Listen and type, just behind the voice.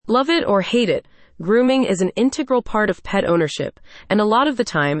Love it or hate it, grooming is an integral part of pet ownership, and a lot of the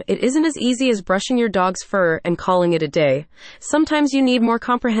time, it isn't as easy as brushing your dog's fur and calling it a day. Sometimes you need more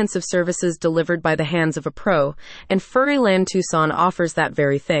comprehensive services delivered by the hands of a pro, and Furryland Tucson offers that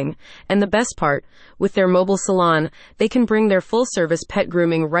very thing. And the best part, with their mobile salon, they can bring their full-service pet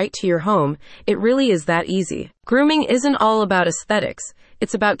grooming right to your home. It really is that easy. Grooming isn't all about aesthetics.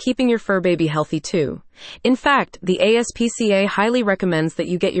 It's about keeping your fur baby healthy too. In fact, the ASPCA highly recommends that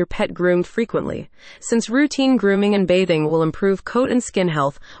you get your pet groomed frequently, since routine grooming and bathing will improve coat and skin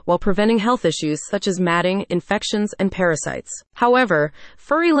health while preventing health issues such as matting, infections, and parasites. However,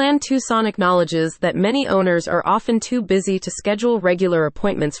 Furryland Tucson acknowledges that many owners are often too busy to schedule regular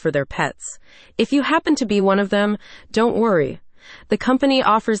appointments for their pets. If you happen to be one of them, don't worry. The company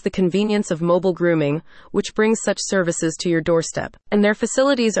offers the convenience of mobile grooming, which brings such services to your doorstep. And their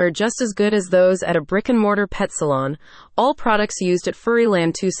facilities are just as good as those at a brick-and-mortar pet salon. All products used at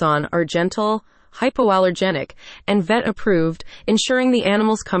Furryland Tucson are gentle, hypoallergenic, and vet-approved, ensuring the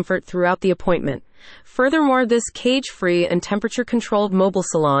animal's comfort throughout the appointment. Furthermore, this cage-free and temperature-controlled mobile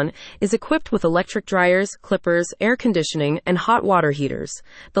salon is equipped with electric dryers, clippers, air conditioning, and hot water heaters,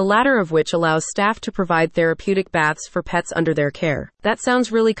 the latter of which allows staff to provide therapeutic baths for pets under their care. That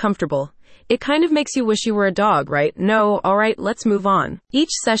sounds really comfortable. It kind of makes you wish you were a dog, right? No, alright, let's move on.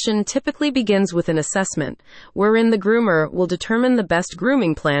 Each session typically begins with an assessment, wherein the groomer will determine the best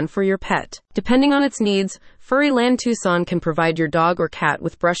grooming plan for your pet. Depending on its needs, Furryland Tucson can provide your dog or cat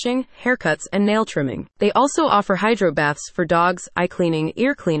with brushing, haircuts, and nail trimming. They also offer hydro baths for dogs, eye cleaning,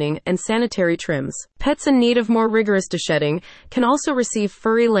 ear cleaning, and sanitary trims. Pets in need of more rigorous deshedding can also receive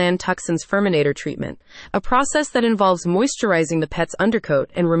Furryland Tucson's Furminator treatment, a process that involves moisturizing the pet's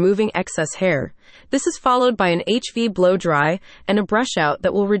undercoat and removing excess hair. This is followed by an HV blow dry and a brush out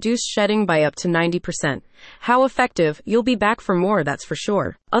that will reduce shedding by up to 90%. How effective? You'll be back for more, that's for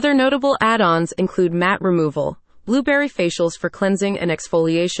sure. Other notable add-ons include mat removal, blueberry facials for cleansing and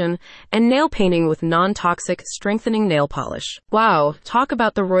exfoliation, and nail painting with non-toxic, strengthening nail polish. Wow, talk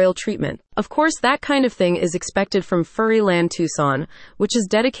about the royal treatment. Of course, that kind of thing is expected from Furryland Tucson, which is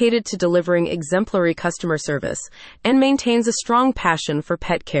dedicated to delivering exemplary customer service and maintains a strong passion for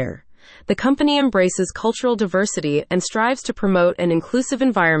pet care. The company embraces cultural diversity and strives to promote an inclusive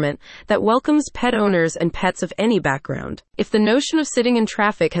environment that welcomes pet owners and pets of any background. If the notion of sitting in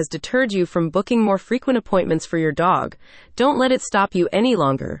traffic has deterred you from booking more frequent appointments for your dog, don't let it stop you any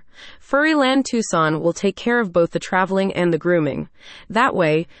longer. Furryland Tucson will take care of both the traveling and the grooming. That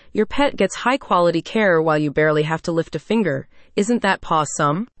way, your pet gets high-quality care while you barely have to lift a finger. Isn't that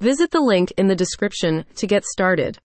pawsome? Visit the link in the description to get started.